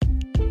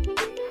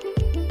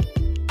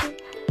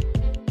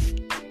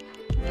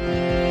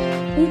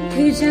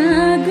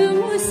जाग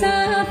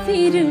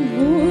मुसाफिर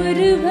भोर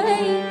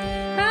भई,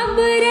 अब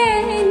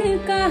रैन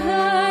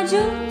कहा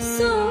जो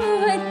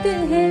सोवत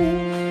है,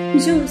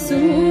 जो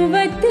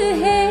सोवत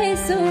है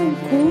सो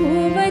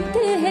खोवत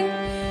है,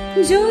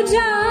 जो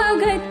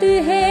जागत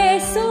है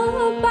सो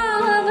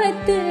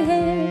पावत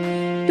है।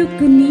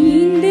 टुक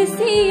नींद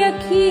से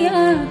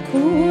अखियाँ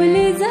खोल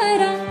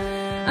जरा,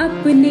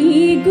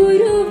 अपने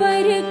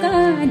गुरुवर का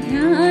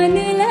ध्यान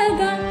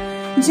लगा।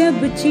 जब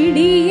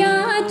चिड़िया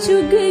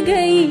चुग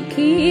गई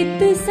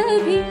खेत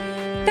सभी,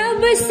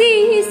 तब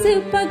शीस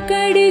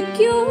पकड़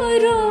क्यों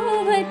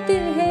रोवत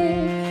है।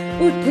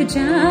 उठ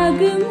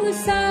जाग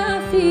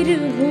मुसाफिर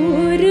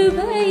भोर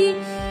भई,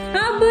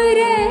 अब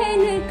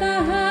रैन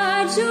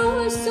कहा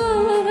जो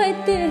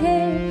सोवत है,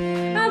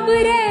 अब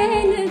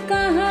रैन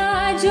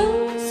कहा जो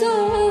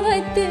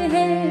सोवत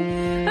है,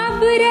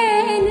 अब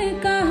रैन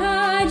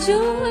कहा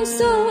जो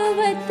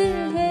सोवत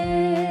है।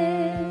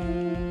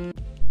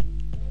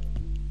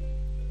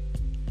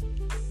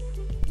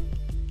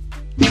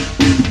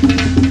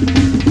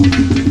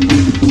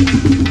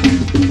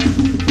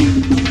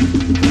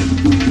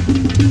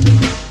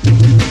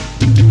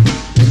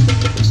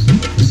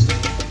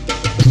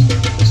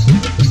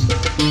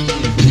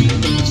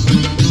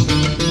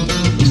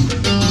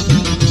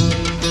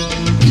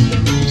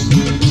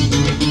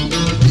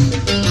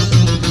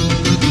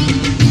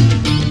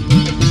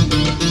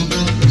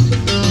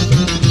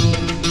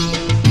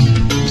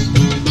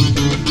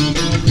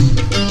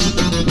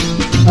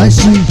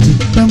 अशी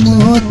चित्त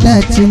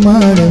मोत्याची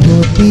माळ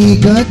होती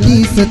ग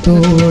तीस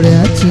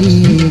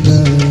तोळ्याची ग,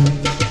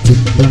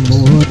 चित्त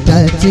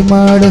मोत्याची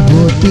माळ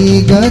होती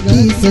ग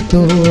तीस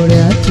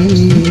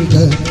तोळ्याची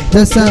ग।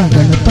 जसा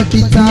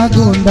गणपतीचा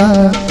गोंडा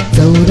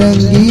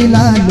चौरंगी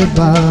लाल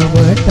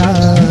बावटा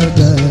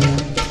ग,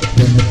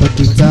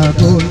 गणपतीचा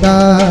गोंडा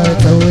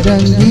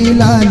चौरंगी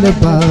लाल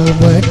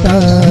बावटा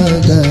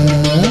ग।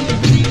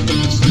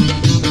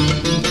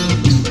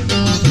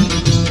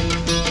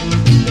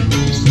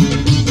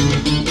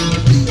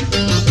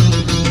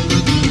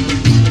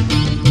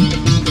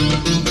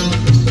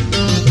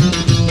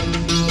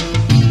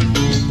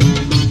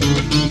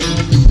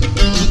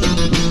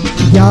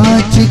 या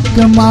चिक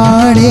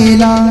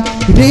माळेला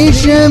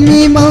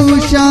रेशमी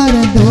मौशार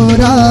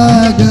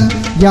दोराग,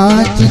 या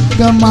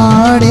चिक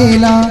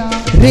माळेला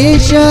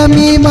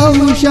रेशमी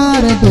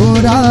मौशार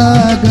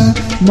दोराग।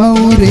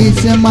 मऊ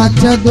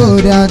रेशमाच्या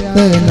दोऱ्यात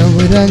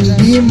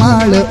नवरंगी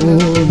माळ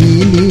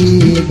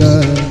ओविली ग,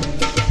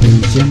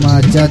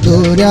 रेशमाच्या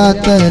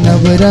दोऱ्यात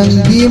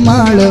नवरंगी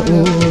माळ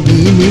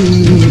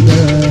ओविली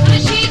ग।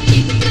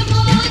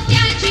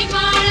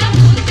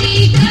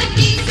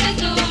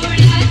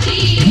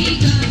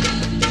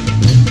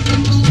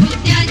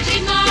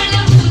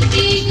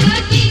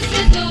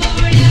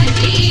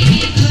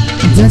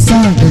 जसा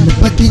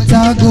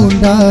गणपतीचा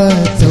गोंडा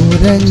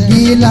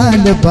चौरंगी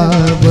लाल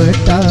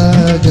बावटा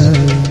ग,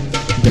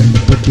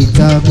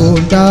 गणपतीचा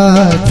गोंडा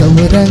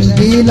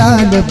चौरंगी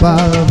लाल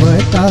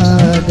बावटा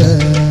ग।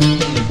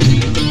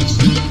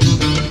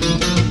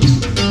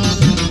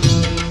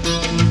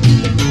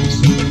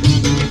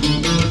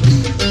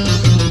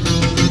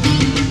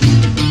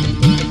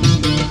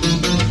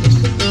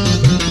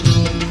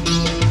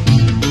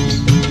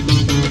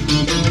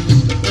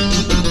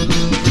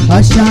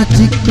 अशा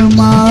चिक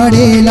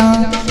माळेला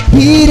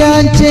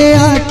हिऱ्यांचे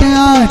आठ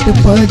आठ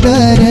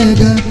पदर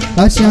ग,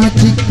 अशा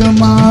चिक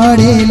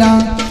माळेला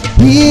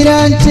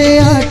हिऱ्यांचे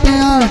आठ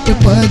आठ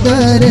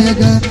पदर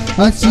ग।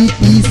 अशी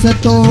 30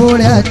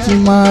 तोळ्याची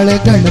माळ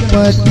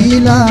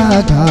गणपतीला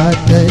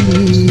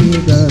घातली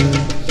ग,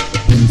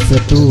 30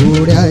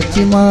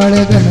 तोळ्याची माळ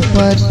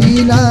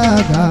गणपतीला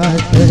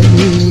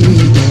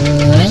घातली ग।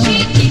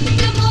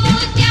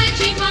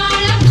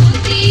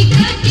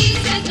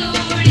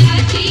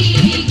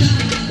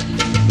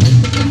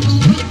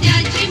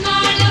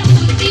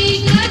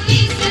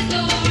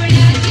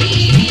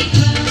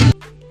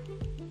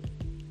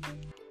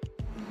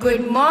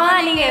 Good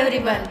morning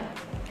everyone.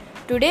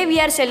 Today we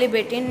are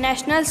celebrating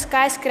National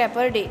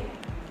Skyscraper Day.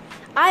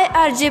 I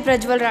RJ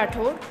Prajwal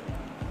Rathod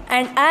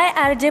and I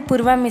RJ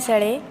Purva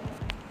Misale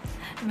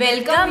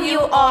welcome you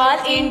all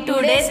in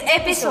today's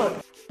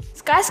episode.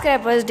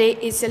 Skyscrapers Day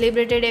is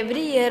celebrated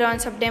every year on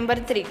September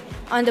 3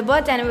 on the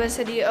birth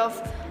anniversary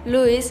of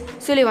Louis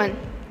Sullivan,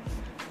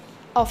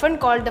 often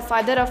called the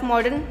father of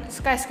modern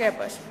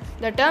skyscrapers.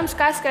 The term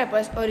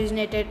skyscrapers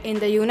originated in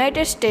the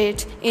United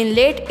States in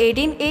late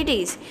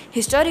 1880s.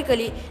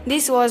 Historically,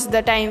 this was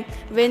the time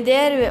when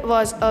there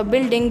was a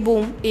building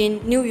boom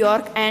in New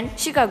York and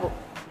Chicago.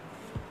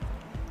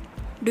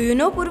 Do you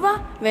know, Purva,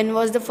 when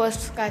was the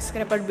first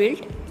skyscraper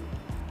built?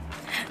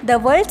 The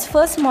world's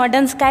first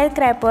modern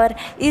skyscraper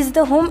is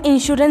the Home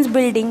Insurance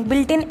Building,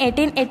 built in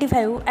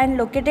 1885 and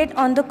located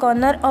on the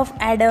corner of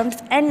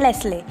Adams and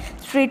Leslie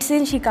Streets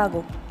in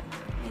Chicago.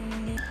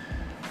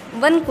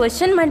 One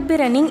question might be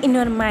running in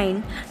your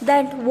mind,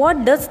 that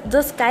what does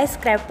the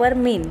skyscraper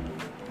mean?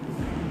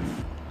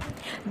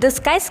 The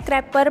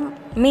skyscraper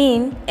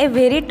mean a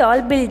very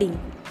tall building.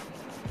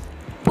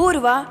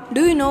 Purva,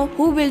 do you know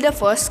who built the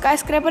first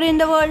skyscraper in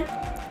the world?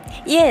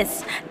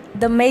 Yes,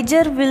 the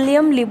Major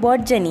William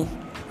Libot Jenny,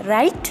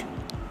 right?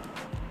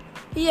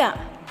 Yeah,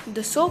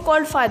 the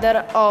so-called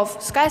father of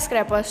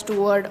skyscrapers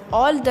toured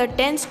all the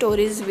 10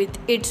 stories with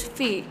its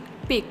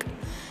peak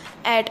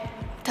at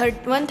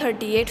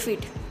 138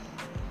 feet.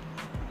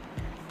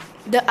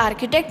 The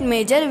architect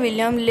Major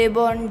William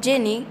Leborn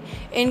Jenny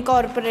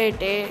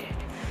incorporated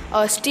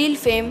a steel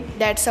frame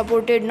that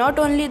supported not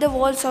only the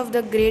walls of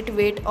the great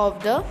weight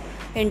of the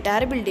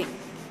entire building.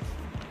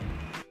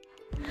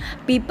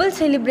 People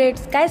celebrate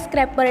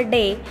Skyscraper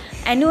Day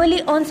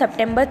annually on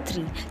September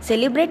 3.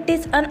 Celebrate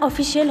this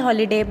unofficial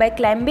holiday by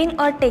climbing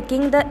or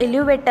taking the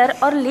elevator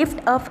or lift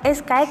of a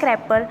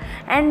skyscraper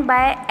and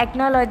by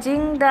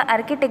acknowledging the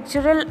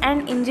architectural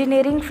and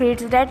engineering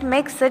feats that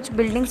make such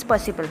buildings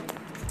possible.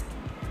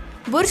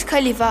 Burj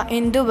Khalifa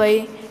in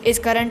Dubai is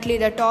currently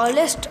the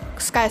tallest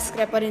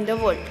skyscraper in the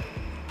world.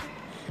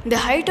 The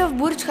height of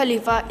Burj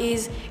Khalifa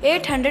is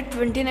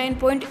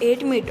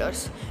 829.8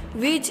 meters,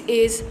 which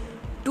is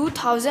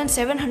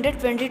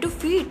 2,722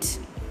 feet.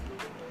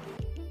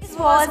 This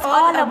was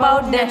all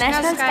about the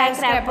National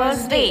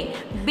Skyscrapers Day.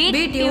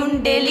 Be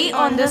tuned daily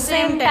on the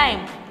same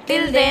time.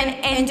 Till then,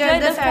 enjoy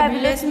the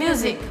fabulous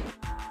music.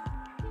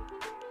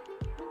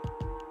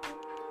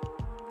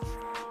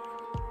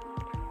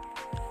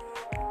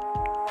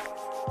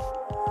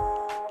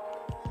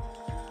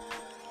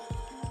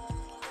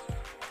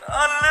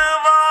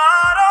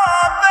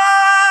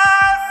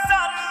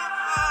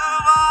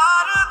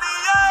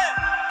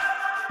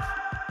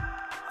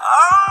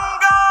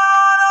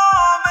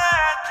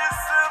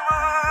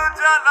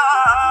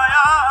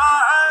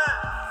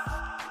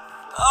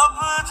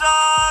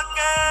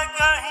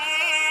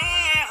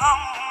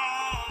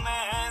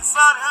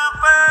 Sir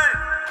पे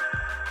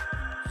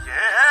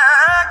ये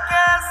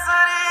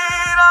केसरी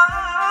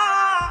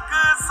रंग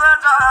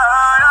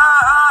सजाया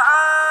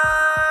है।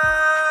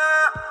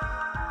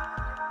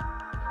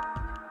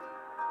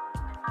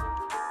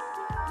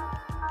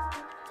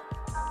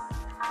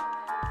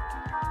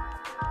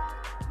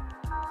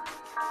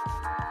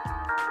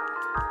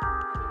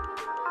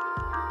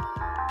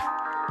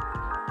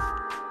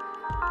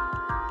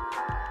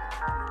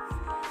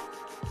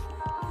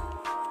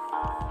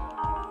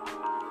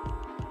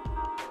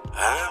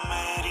 है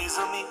मेरी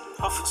ज़मीं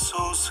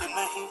अफसोस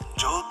नहीं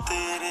जो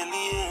तेरे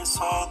लिए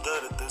 100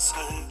 दर्द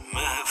सहे,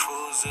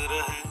 महफूज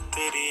रहे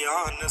तेरी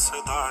आन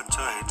सदा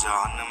चाहे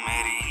जान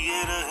मेरी ये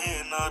रहे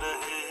ना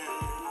रहे।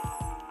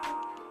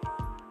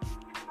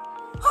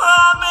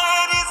 हाँ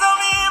मेरी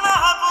ज़मीं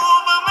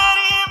महबूब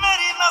मेरी,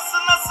 मेरी नस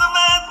नस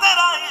में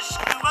तेरा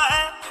इश्क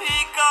बहे,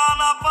 फीका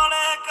ना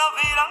पड़े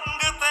कभी रंग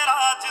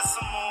तेरा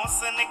जिस्मों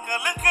से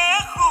निकल के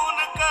खून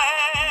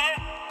कहे।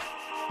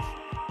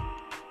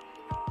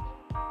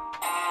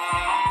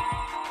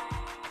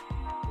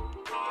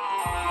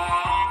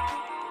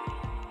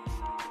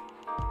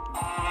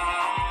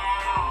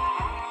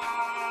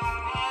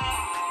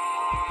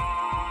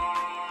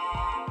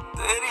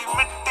 तेरी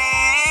मिट्टी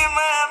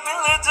में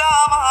मिल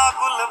जावा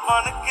गुल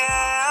बन के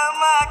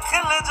मैं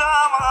खिल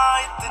जावा,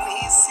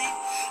 इतनी सी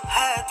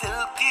है दिल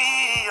की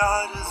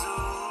आरज़ू।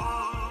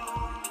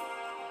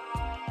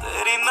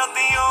 तेरी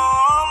नदियों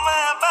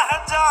में बह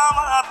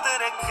जावा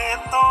तेरे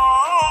खेतों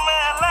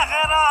में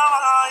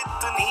लहरावा,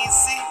 इतनी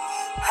सी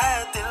है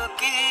दिल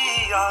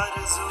की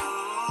आरज़ू।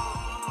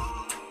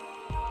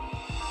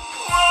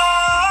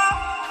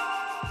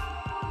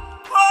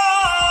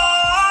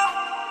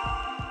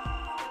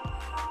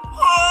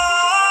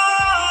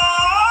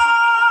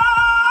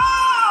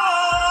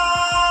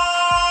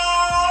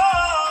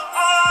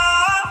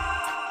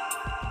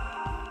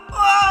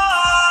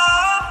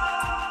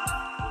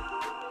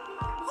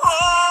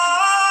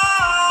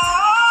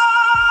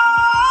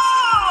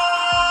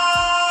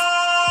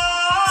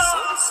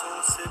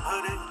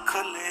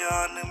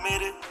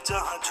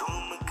 जहाँ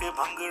झूम के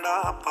भंगड़ा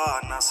पा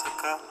न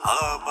सका,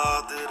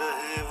 आबाद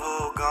रहे वो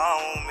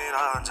गांव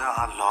मेरा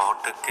जहाँ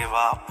लौट के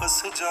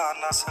वापस जा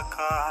न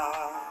सका।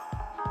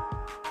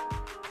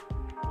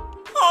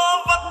 ओ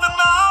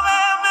वतना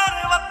में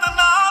मेरे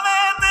वतना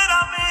में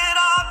तेरा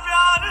मेरा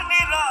प्यार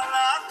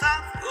निराला था,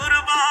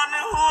 कुर्बान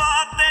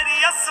हुआ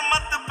तेरी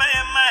असमत पे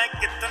मैं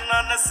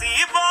कितना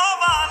नसीबों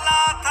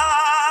वाला था।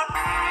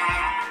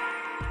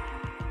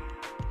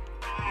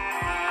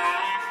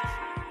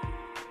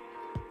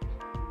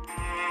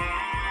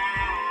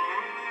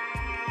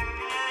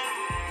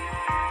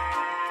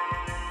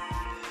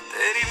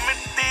 तेरी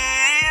मिट्टी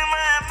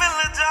में मिल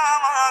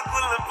जावा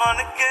गुल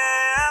बन के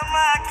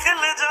मैं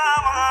खिल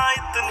जावा,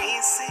 इतनी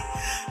सी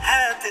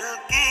है दिल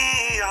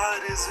की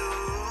आरज़ू।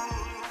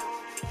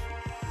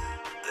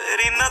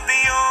 तेरी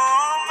नदियों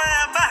में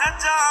बह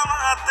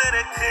जावा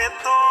तेरे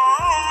खेतों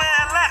में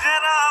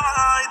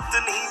लहरावा,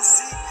 इतनी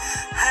सी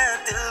है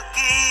दिल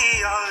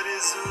की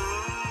आरज़ू।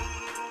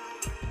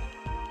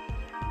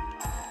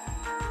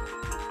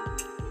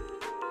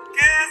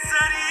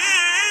 केसरी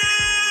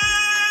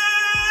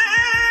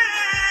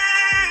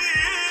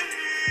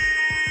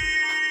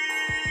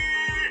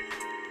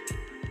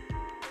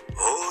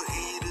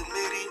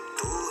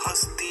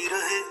हंसती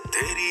रहे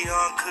तेरी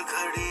आंख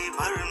घड़ी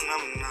भर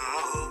नम ना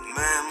हो,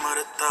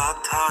 चाहता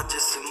था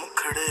जिस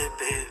मुखड़े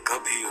पे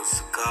कभी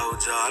उसका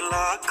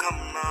उजाला कम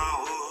ना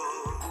हो।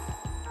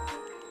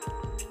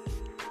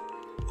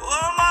 ओ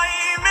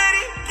माई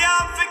मेरी क्या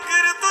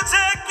फिक्र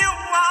तुझे क्यों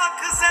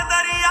आंख से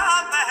दरिया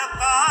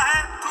बहता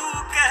है। तू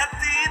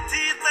कहती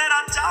थी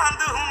तेरा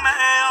चांद हूँ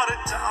मैं और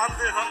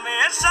चांद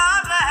हमेशा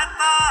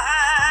रहता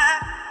है।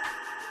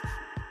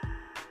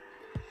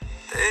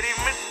 तेरी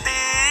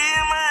मिट्टी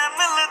में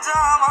मिल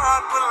जावा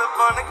गुल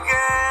बन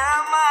के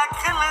मैं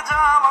खिल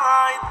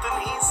जावा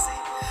इतनी सी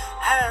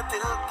है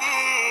दिल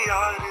की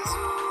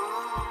आरज़ू।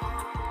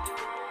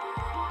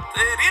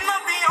 तेरी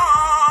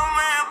नदियों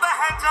में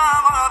बह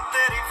जावा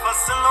तेरी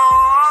फसलों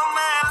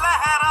में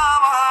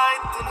लहरावा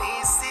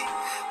इतनी सी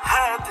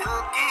है दिल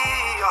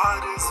की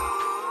आरज़ू।